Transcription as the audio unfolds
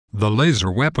The laser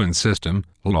weapon system,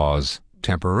 LaWS,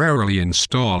 temporarily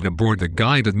installed aboard the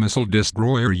guided missile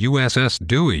destroyer USS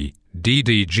Dewey,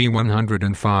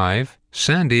 DDG-105,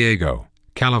 San Diego,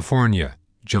 California,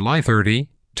 July 30,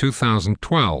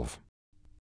 2012.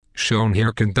 Shown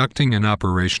here conducting an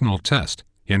operational test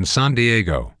in San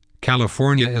Diego,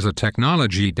 California is a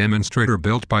technology demonstrator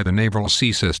built by the Naval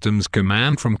Sea Systems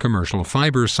Command from commercial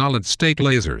fiber solid-state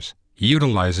lasers,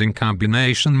 utilizing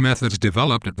combination methods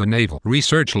developed at the Naval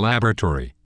Research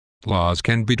Laboratory. LaWS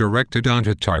can be directed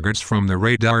onto targets from the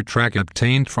radar track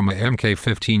obtained from a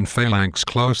Mk-15 Phalanx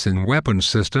Close-In Weapon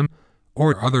system,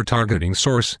 or other targeting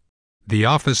source. The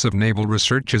Office of Naval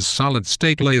Research's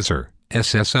solid-state laser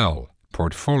 (SSL)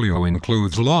 portfolio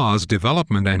includes LaWS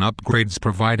development and upgrades,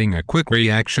 providing a quick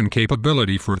reaction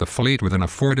capability for the fleet with an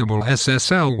affordable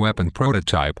SSL weapon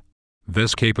prototype.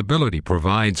 This capability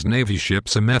provides Navy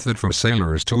ships a method for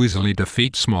sailors to easily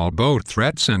defeat small boat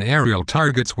threats and aerial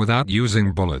targets without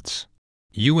using bullets.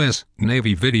 U.S.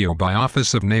 Navy video by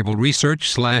Office of Naval Research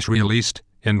 /released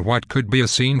in what could be a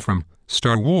scene from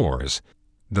Star Wars.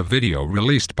 The video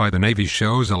released by the Navy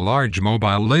shows a large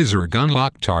mobile laser gun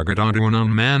lock target onto an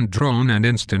unmanned drone and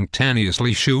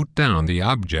instantaneously shoot down the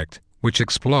object, which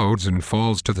explodes and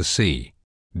falls to the sea.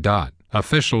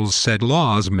 Officials said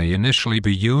LaWS may initially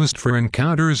be used for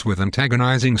encounters with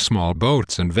antagonizing small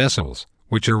boats and vessels,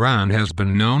 which Iran has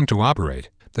been known to operate,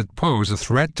 that pose a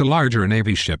threat to larger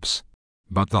Navy ships.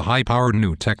 But the high-powered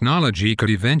new technology could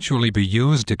eventually be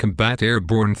used to combat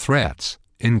airborne threats,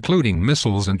 including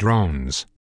missiles and drones.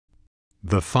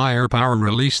 The firepower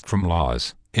released from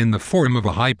LaWS, in the form of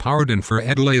a high-powered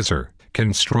infrared laser,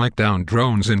 can strike down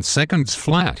drones in seconds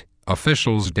flat,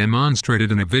 officials demonstrated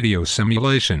in a video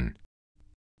simulation.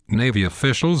 Navy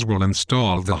officials will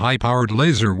install the high-powered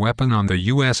laser weapon on the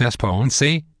USS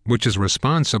Dewey, which is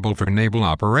responsible for naval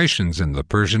operations in the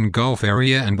Persian Gulf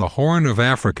area and the Horn of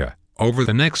Africa, over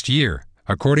the next year,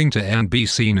 according to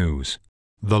NBC News.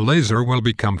 The laser will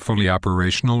become fully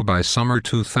operational by summer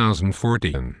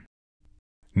 2014.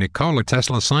 Nikola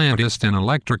Tesla, scientist and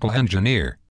electrical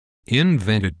engineer,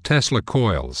 invented Tesla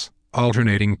coils,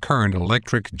 alternating current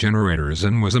electric generators,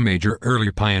 and was a major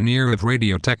early pioneer of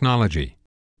radio technology.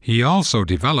 He also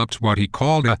developed what he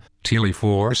called a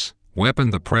teleforce weapon.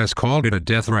 The press called it a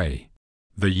death ray.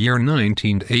 The year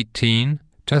 1918,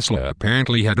 Tesla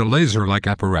apparently had a laser-like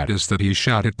apparatus that he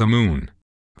shot at the moon.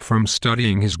 From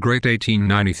studying his great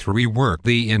 1893 work,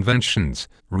 The Inventions,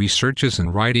 Researches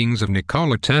and Writings of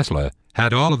Nikola Tesla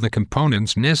had all of the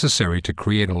components necessary to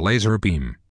create a laser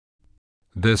beam.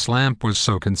 This lamp was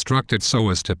so constructed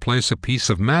so as to place a piece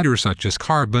of matter such as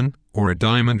carbon, or a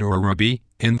diamond or a ruby,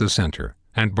 in the center,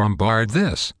 and bombard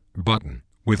this button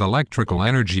with electrical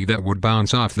energy that would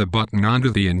bounce off the button onto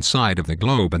the inside of the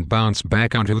globe and bounce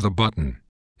back onto the button.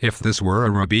 If this were a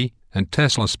ruby, and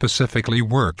Tesla specifically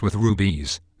worked with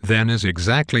rubies, then is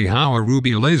exactly how a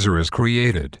ruby laser is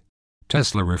created.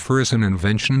 Tesla refers in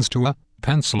Inventions to a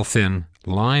pencil-thin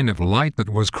line of light that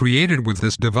was created with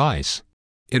this device.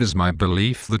 It is my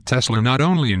belief that Tesla not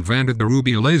only invented the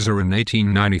ruby laser in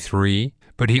 1893,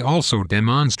 but he also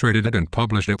demonstrated it and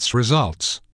published its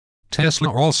results.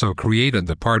 Tesla also created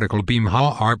the particle beam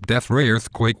HAARP death ray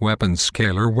earthquake weapon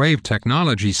scalar wave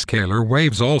technology. Scalar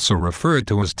waves, also referred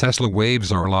to as Tesla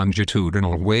waves, are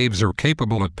longitudinal waves, are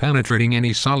capable of penetrating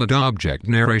any solid object.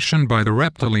 Narration by the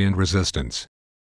Reptilian Resistance.